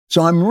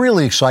So I'm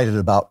really excited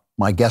about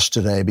my guest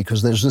today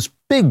because there's this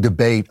big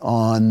debate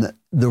on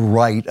the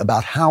right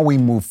about how we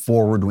move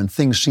forward when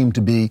things seem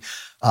to be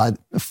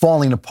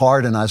falling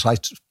apart. And as I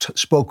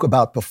spoke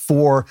about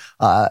before,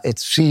 it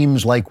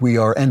seems like we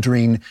are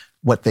entering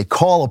what they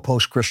call a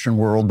post-Christian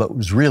world, but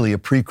was really a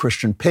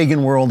pre-Christian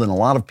pagan world. And a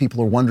lot of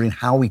people are wondering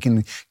how we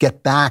can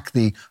get back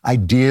the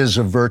ideas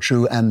of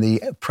virtue and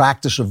the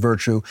practice of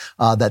virtue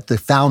that the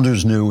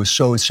founders knew was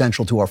so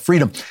essential to our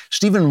freedom.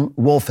 Stephen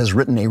Wolfe has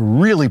written a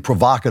really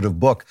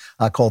provocative book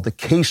called The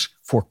Case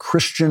for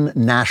Christian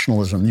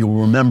Nationalism.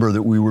 You'll remember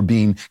that we were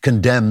being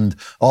condemned,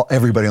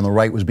 everybody on the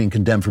right was being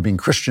condemned for being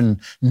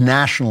Christian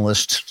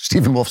nationalists.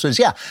 Stephen Wolfe says,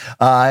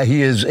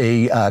 he is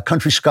a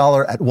country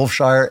scholar at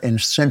Wolfshire in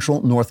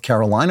central North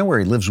Carolina, where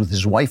he lives with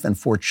his wife and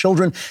 4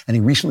 children. And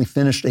he recently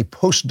finished a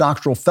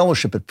postdoctoral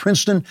fellowship at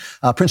Princeton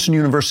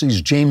University's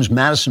James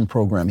Madison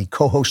program. He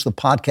co-hosts the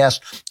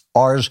podcast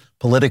Ars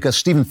Politica.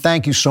 Stephen,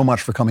 thank you so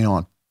much for coming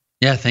on.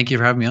 Yeah, thank you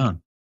for having me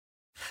on.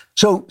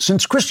 So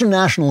since Christian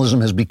nationalism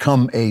has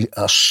become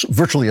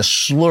virtually a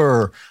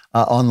slur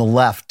on the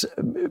left,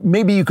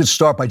 maybe you could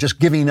start by just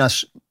giving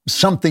us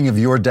something of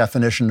your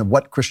definition of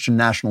what Christian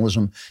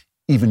nationalism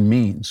even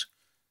means.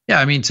 Yeah,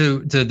 I mean,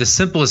 the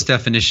simplest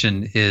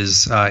definition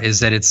is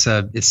that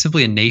it's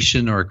simply a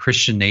nation or a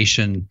Christian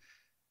nation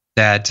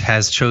that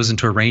has chosen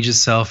to arrange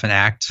itself and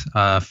act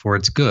for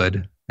its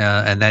good,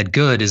 and that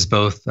good is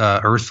both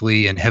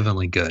earthly and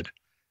heavenly good.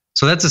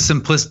 So that's the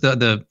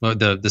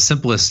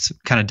simplest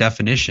kind of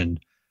definition,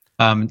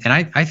 and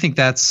I think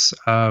that's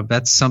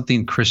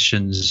something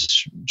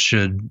Christians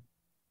should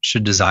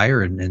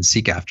desire and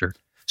seek after.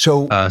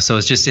 So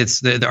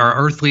it's our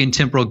earthly and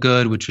temporal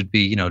good, which would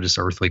be just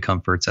earthly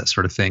comforts, that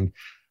sort of thing.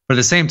 But at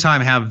the same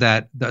time, have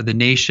that the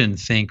nation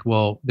think,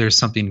 well, there's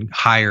something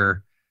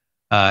higher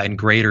and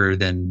greater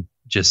than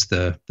just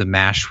the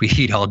mash we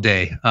eat all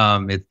day.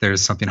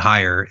 There's something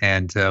higher,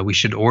 and we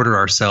should order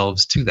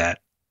ourselves to that.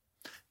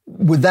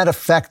 Would that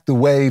affect the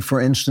way, for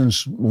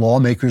instance,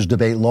 lawmakers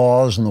debate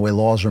laws and the way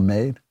laws are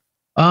made?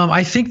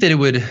 I think that it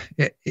would.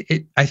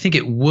 I think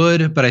it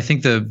would, but I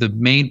think the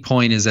main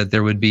point is that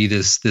there would be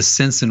this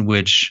sense in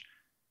which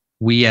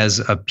we, as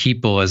a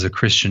people, as a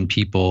Christian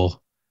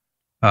people,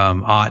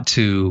 ought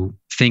to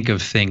think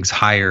of things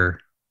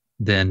higher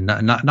than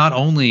not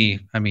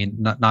only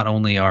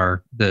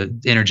are the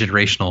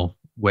intergenerational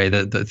way,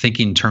 the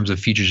thinking in terms of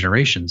future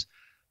generations,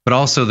 but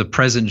also the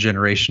present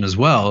generation as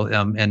well,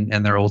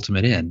 and their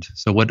ultimate end.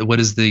 So what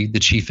is the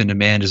chief end of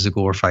man is to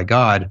glorify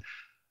God,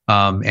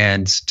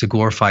 and to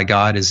glorify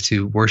God is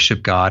to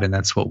worship God, and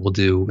that's what we'll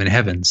do in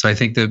heaven. So I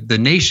think the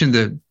nation,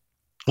 the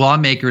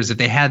lawmakers, if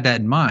they had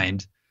that in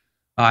mind,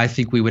 I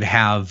think we would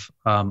have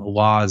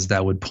laws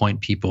that would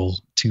point people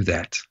to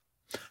that.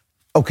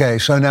 Okay,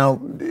 so now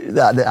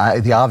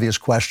the obvious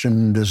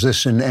question, does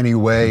this in any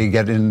way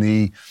get in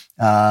the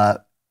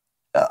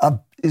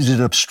is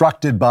it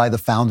obstructed by the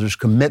founders'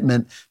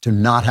 commitment to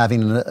not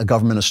having a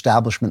government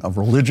establishment of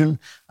religion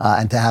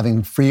and to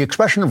having free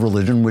expression of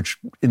religion, which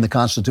in the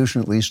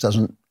Constitution at least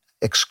doesn't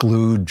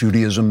exclude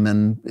Judaism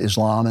and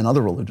Islam and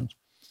other religions?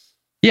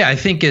 Yeah, I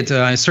think it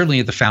certainly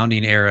at the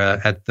founding era,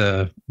 at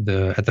the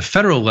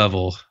federal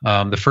level,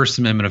 the First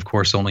Amendment, of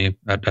course, only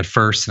at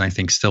first, and I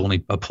think still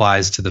only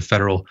applies to the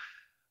federal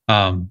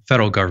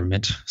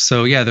government.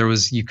 So yeah,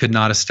 you could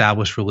not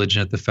establish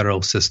religion at the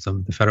federal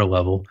system, the federal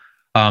level.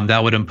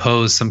 That would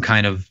impose some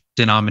kind of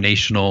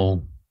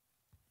denominational,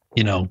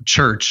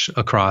 church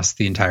across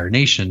the entire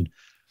nation.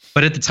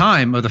 But at the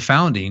time of the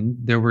founding,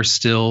 there were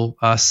still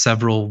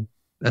several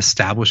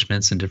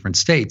establishments in different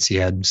states.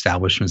 You had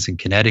establishments in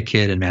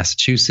Connecticut and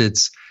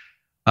Massachusetts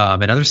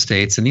and other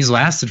states, and these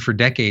lasted for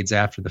decades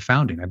after the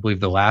founding. I believe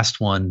the last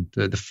one,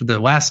 the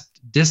last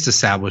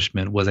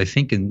disestablishment was, I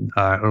think, in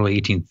early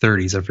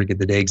 1830s. I forget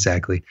the day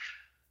exactly.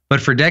 But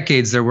for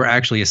decades, there were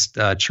actually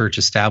church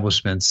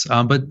establishments.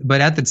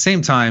 But at the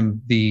same time,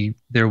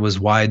 there was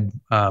wide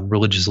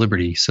religious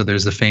liberty. So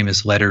there's the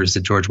famous letters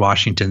that George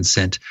Washington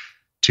sent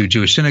to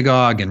Jewish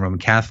synagogue and Roman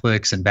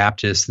Catholics and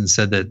Baptists, and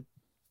said that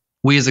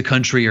we as a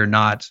country are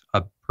not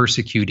a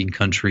persecuting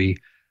country,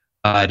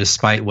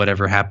 despite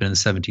whatever happened in the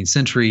 17th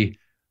century.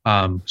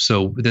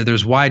 So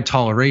there's wide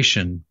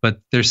toleration,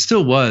 but there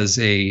still was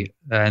and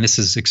this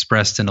is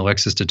expressed in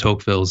Alexis de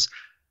Tocqueville's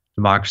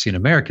Democracy in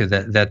America,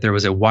 that there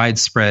was a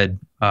widespread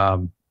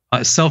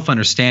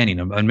self-understanding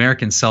of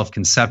American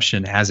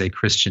self-conception as a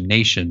Christian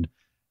nation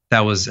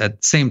that was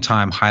at the same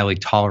time highly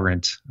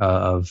tolerant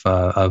of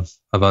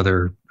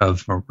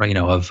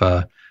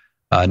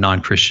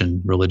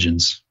non-Christian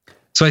religions.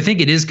 So I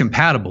think it is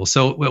compatible.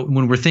 So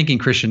when we're thinking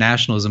Christian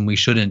nationalism, we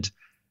shouldn't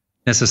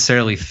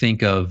necessarily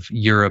think of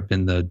Europe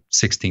in the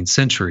 16th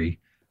century,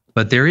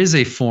 but there is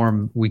a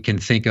form we can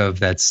think of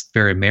that's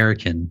very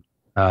American.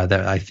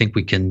 That I think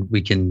we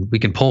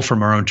can pull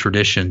from our own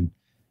tradition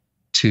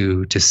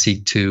to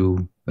seek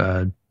to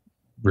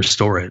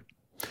restore it.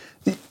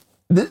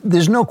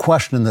 There's no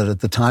question that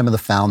at the time of the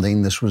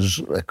founding, this was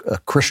a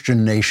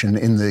Christian nation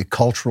in the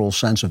cultural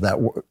sense of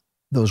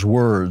those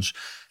words.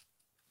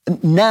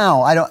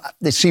 Now, I don't.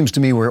 It seems to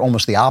me we're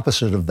almost the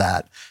opposite of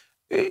that.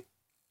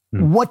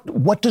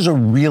 What does a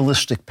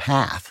realistic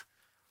path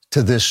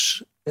to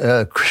this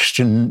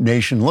Christian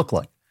nation look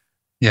like?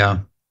 Yeah,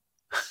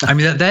 I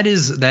mean that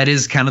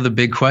is kind of the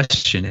big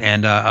question,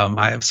 and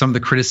some of the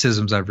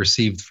criticisms I've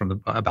received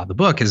about the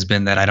book has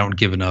been that I don't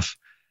give enough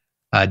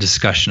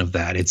discussion of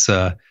that. It's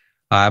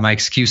my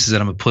excuse is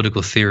that I'm a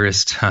political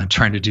theorist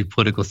trying to do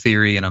political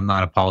theory, and I'm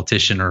not a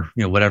politician or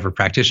whatever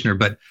practitioner.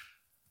 But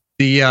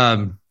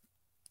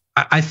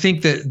I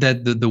think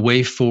that the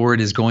way forward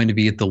is going to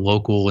be at the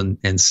local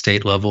and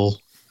state level,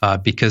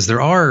 because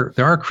there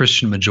are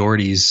Christian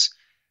majorities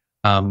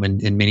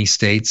in many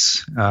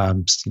states,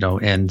 and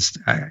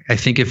I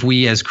think if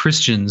we as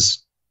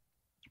Christians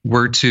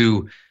were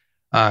to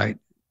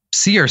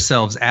see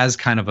ourselves as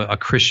kind of a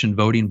Christian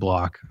voting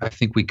bloc, I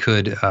think we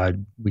could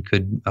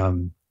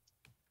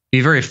be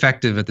very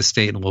effective at the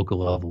state and local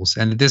levels,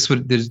 and this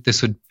would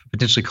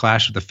potentially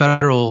clash with the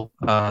federal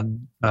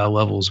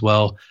level as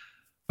well.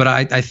 But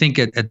I think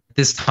at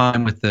this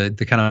time, with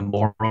the kind of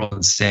moral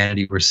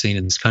insanity we're seeing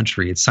in this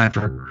country, it's time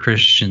for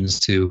Christians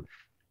to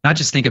not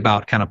just think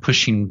about kind of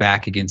pushing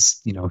back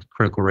against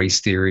critical race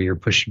theory or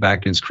pushing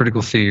back against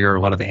critical theory or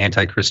a lot of the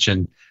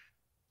anti-Christian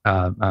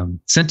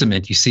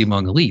sentiment you see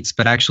among elites,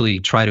 but actually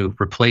try to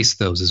replace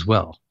those as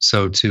well.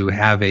 So to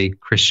have a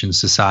Christian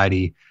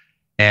society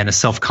and a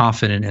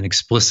self-confident and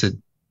explicit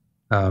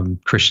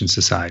Christian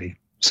society.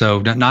 So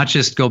not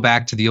just go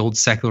back to the old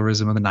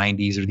secularism of the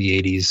 90s or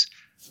the 80s,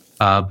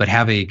 but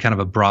have a kind of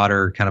a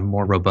broader, kind of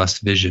more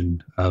robust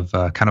vision of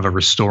kind of a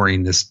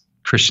restoring this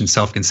Christian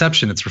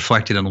self-conception that's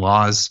reflected in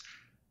laws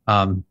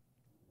and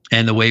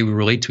the way we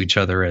relate to each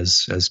other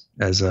as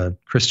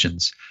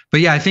Christians. But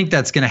yeah, I think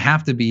that's going to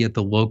have to be at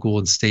the local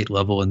and state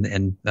level,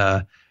 and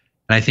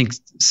I think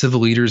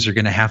civil leaders are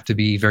going to have to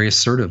be very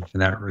assertive in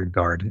that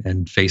regard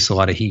and face a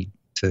lot of heat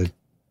to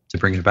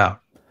bring it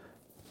about.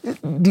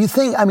 Do you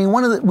think, I mean,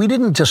 we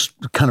didn't just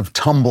kind of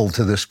tumble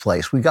to this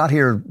place. We got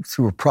here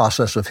through a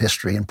process of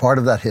history, and part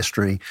of that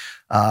history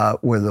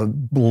were the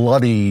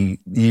bloody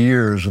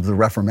years of the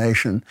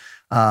Reformation,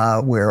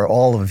 where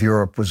all of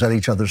Europe was at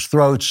each other's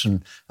throats,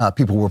 and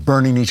people were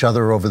burning each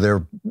other over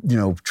their,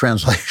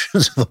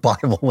 translations of the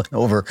Bible and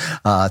over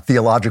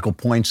theological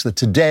points that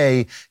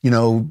today,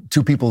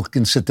 two people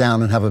can sit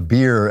down and have a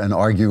beer and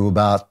argue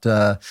about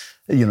the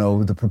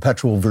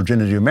perpetual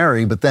virginity of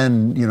Mary, but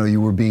then, you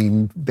were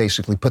being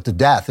basically put to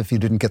death if you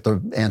didn't get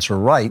the answer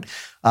right.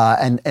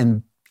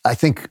 And I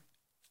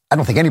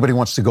don't think anybody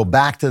wants to go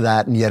back to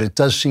that, and yet it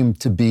does seem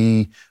to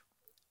be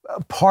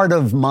part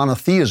of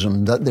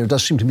monotheism. That there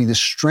does seem to be this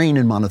strain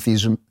in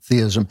monotheism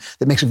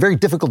that makes it very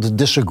difficult to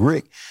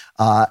disagree.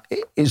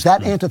 Is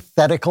that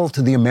antithetical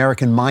to the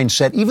American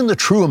mindset, even the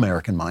true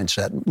American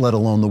mindset, let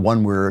alone the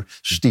one we're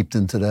steeped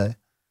in today?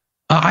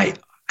 I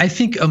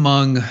think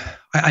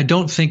I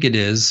don't think it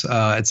is.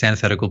 It's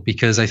antithetical,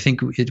 because I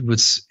think it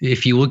was,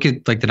 if you look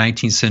at like the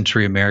 19th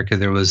century America,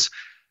 there was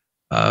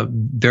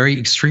very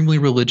extremely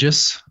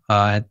religious,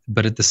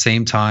 but at the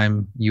same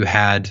time you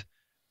had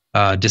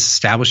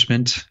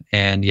disestablishment,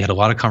 and you had a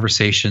lot of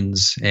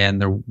conversations,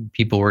 and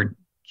people were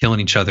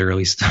killing each other, at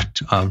least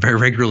very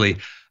regularly,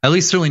 at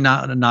least certainly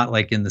not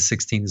like in the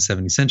 16th and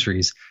 17th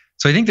centuries.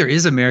 So I think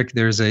there's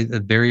a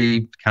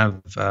very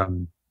kind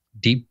of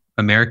deep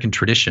American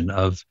tradition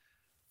of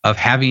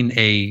having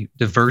a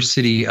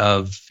diversity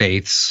of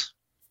faiths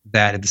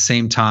that at the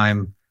same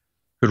time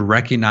could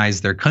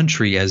recognize their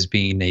country as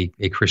being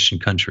a Christian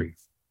country.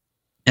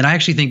 And I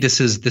actually think this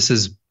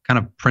is kind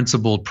of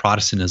principled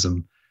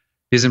Protestantism,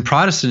 because in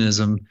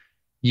Protestantism,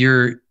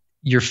 your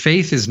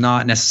faith is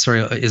not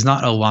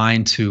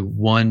aligned to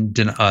one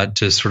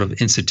to sort of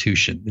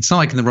institution. It's not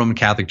like in the Roman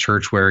Catholic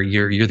Church where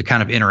you're the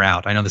kind of in or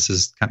out. I know this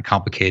is kind of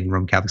complicated, and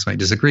Roman Catholics might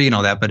disagree and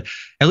all that, but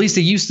at least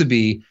it used to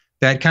be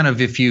that kind of,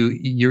 if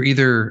you're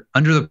either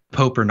under the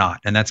Pope or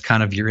not, and that's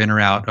kind of your in or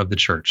out of the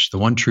church. The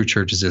one true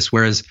church is this.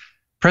 Whereas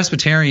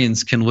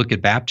Presbyterians can look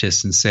at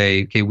Baptists and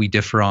say, okay, we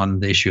differ on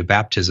the issue of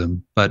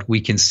baptism, but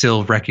we can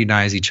still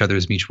recognize each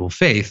other's mutual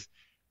faith,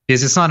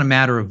 because it's not a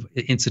matter of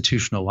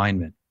institutional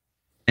alignment.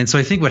 And so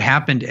I think what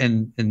happened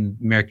in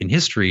American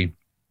history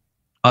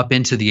up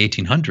into the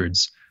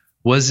 1800s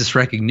was this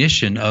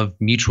recognition of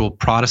mutual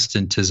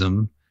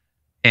Protestantism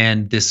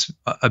and this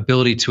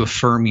ability to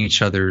affirm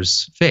each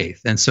other's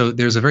faith. And so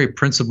there's a very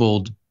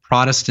principled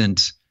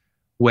Protestant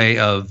way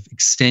of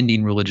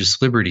extending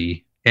religious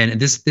liberty. And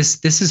this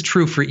is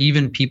true for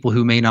even people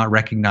who may not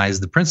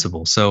recognize the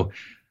principle. So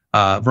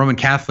Roman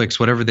Catholics,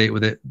 whatever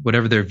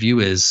their view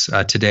is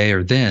today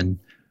or then,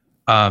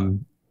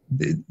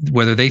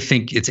 whether they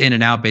think it's in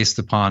and out based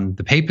upon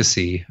the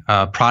papacy,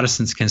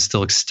 Protestants can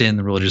still extend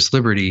the religious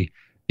liberty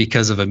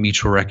because of a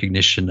mutual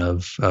recognition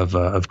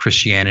of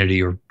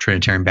Christianity or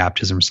Trinitarian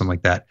baptism or something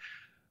like that.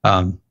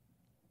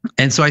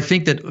 And so I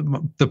think that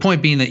the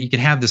point being that you can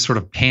have this sort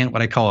of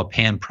what I call a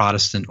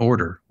pan-Protestant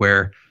order,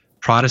 where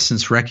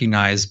Protestants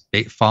recognize,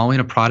 following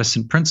a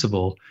Protestant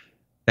principle,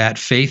 that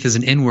faith is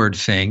an inward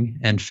thing,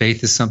 and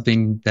faith is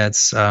something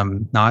that's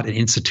not an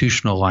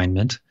institutional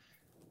alignment.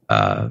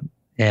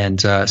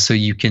 So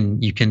you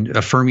can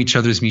affirm each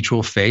other's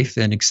mutual faith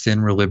and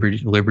extend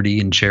liberty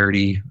and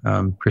charity,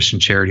 Christian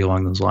charity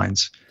along those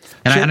lines.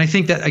 And I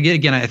think that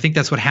again, I think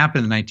that's what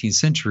happened in the 19th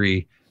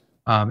century,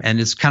 and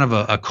it's kind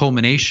of a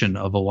culmination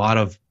of a lot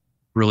of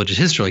religious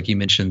history, like you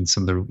mentioned,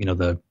 some of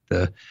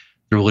the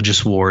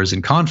religious wars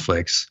and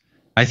conflicts.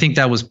 I think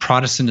that was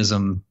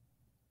Protestantism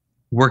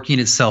working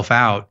itself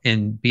out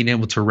and being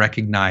able to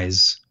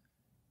recognize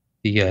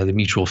the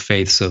mutual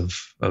faiths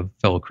of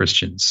fellow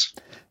Christians.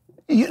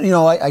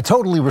 I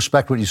totally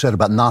respect what you said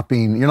about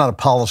you're not a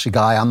policy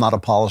guy. I'm not a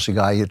policy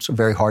guy. It's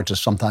very hard to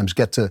sometimes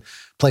get to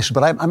places,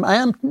 but I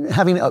am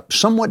having a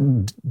somewhat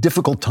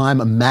difficult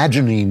time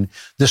imagining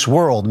this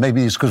world.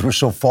 Maybe it's because we're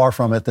so far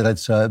from it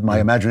that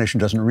my imagination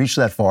doesn't reach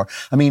that far.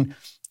 I mean,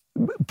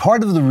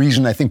 part of the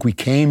reason I think we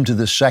came to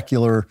this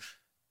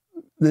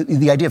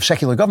the idea of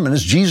secular government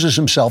is Jesus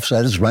himself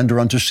said is render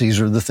unto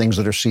Caesar the things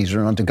that are Caesar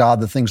and unto God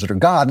the things that are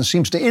God, and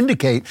seems to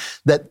indicate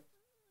that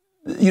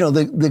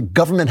the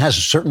government has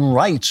certain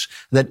rights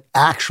that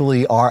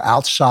actually are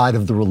outside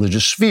of the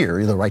religious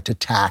sphere, the right to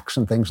tax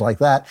and things like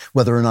that.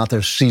 Whether or not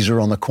there's Caesar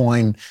on the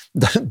coin,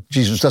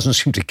 Jesus doesn't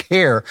seem to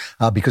care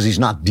because he's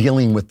not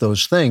dealing with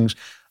those things.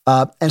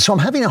 And so I'm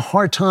having a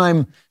hard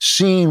time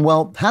seeing,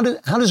 well, how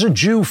does a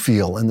Jew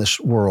feel in this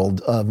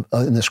world,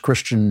 in this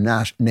Christian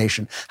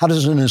nation? How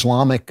does an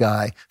Islamic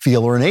guy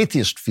feel or an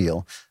atheist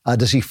feel?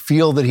 Does he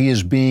feel that he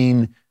is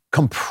being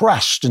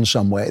compressed in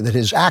some way, that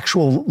his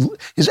actual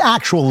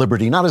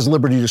liberty, not his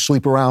liberty to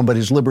sleep around, but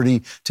his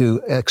liberty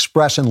to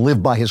express and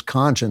live by his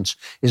conscience,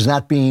 is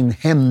that being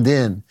hemmed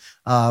in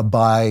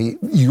by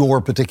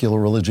your particular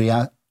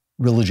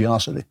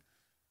religiosity?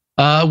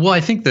 Well,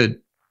 I think that,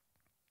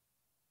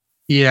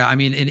 yeah, I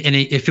mean,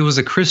 if it was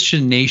a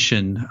Christian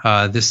nation,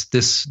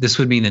 this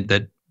would mean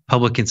that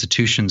public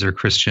institutions are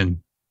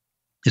Christian.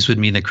 This would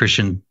mean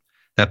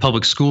that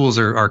public schools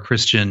are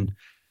Christian.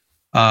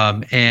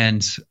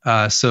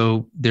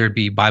 So there'd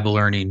be Bible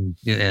learning,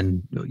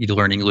 and you'd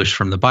learn English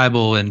from the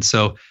Bible. And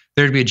so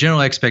there'd be a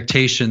general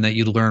expectation that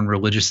you'd learn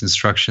religious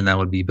instruction that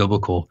would be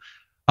biblical.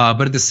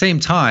 But at the same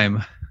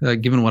time,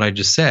 given what I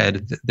just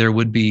said, there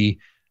would be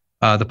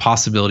the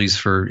possibilities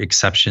for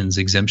exceptions,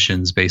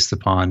 exemptions based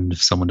upon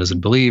if someone doesn't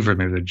believe, or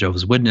maybe they're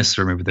Jehovah's Witness,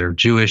 or maybe they're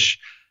Jewish.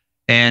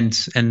 And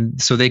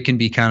so they can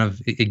be kind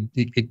of,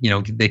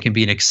 they can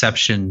be an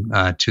exception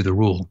to the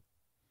rule.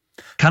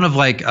 Kind of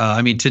like,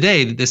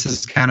 today, this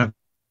is kind of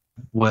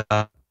what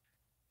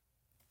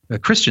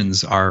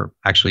Christians are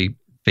actually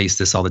face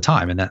this all the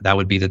time. And that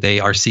would be that they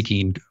are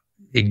seeking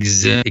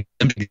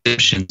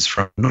exemptions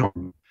from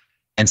norm.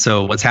 And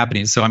so what's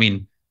happening,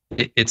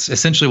 it's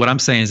essentially what I'm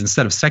saying is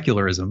instead of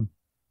secularism,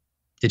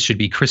 it should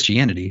be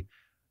Christianity.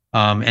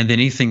 And then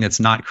anything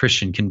that's not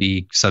Christian can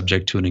be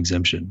subject to an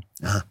exemption.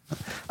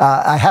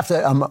 I have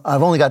to.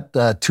 I've only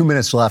got 2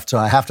 minutes left, so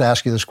I have to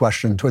ask you this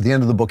question. Toward the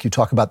end of the book, you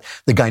talk about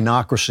the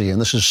gynocracy, and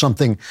this is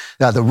something,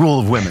 the rule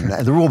of women,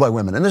 the rule by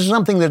women, and this is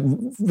something that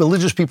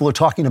religious people are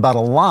talking about a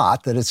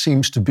lot. That it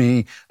seems to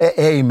be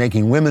A,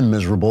 making women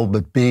miserable,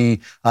 but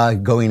B,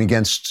 going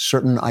against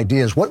certain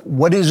ideas.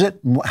 What is it?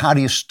 How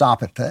do you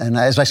stop it? And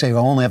as I say, I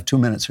only have 2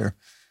 minutes here.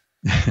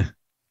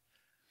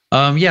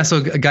 So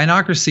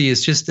gynocracy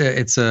is just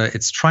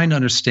it's trying to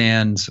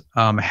understand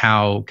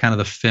how kind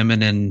of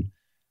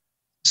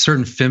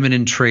certain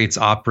feminine traits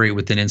operate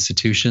within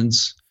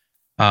institutions,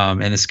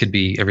 and this could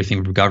be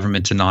everything from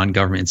government to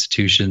non-government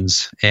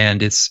institutions.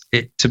 And I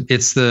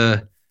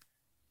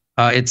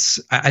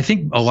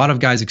think a lot of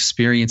guys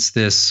experience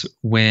this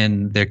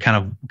when they're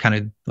kind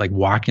of like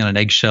walking on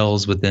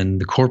eggshells within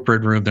the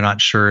corporate room. They're not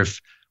sure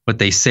if what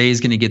they say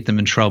is going to get them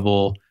in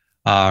trouble.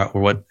 Or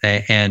what,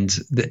 and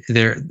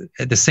they're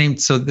at the same.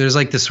 So there's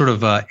like this sort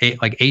of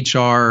like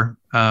HR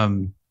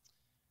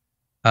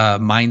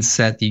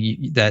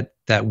mindset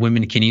that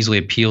women can easily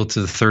appeal to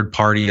the third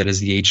party that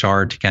is the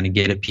HR to kind of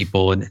get at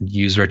people and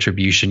use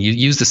retribution. You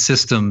use the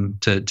system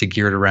to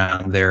gear it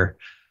around their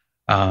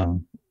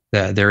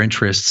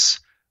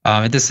interests.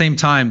 At the same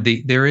time,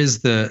 there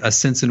is a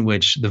sense in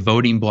which the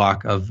voting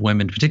bloc of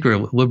women,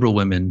 particularly liberal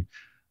women.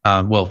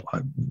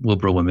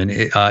 Liberal women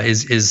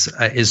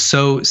is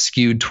so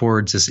skewed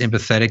towards this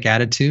empathetic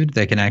attitude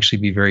that can actually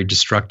be very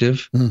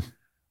destructive.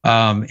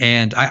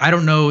 And I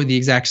don't know the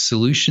exact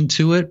solution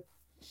to it.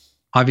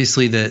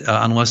 Obviously, that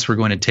unless we're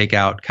going to take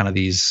out kind of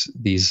the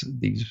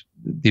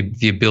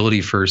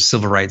ability for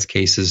civil rights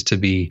cases to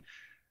be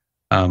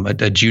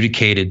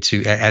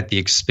adjudicated at the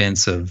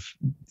expense of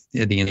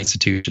the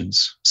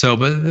institutions. So,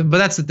 but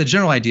that's the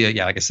general idea.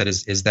 Yeah, like I said,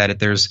 is that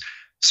there's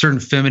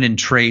certain feminine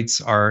traits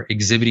are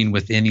exhibiting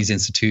within these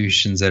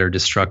institutions that are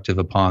destructive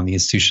upon the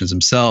institutions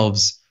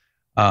themselves,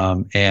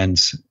 and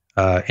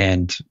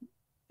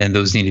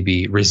those need to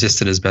be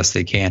resisted as best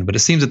they can. But it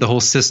seems that the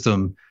whole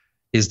system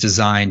is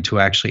designed to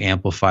actually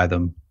amplify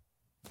them.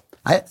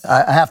 I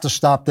have to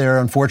stop there,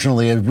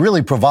 unfortunately.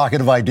 Really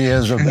provocative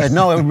ideas.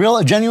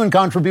 A genuine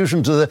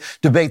contribution to the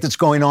debate that's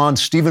going on.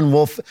 Stephen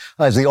Wolfe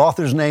is the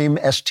author's name,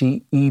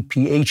 Stephen.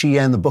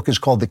 The book is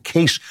called The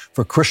Case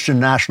for Christian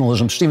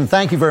Nationalism. Stephen,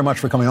 thank you very much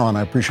for coming on.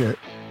 I appreciate it.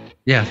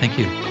 Yeah, thank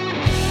you.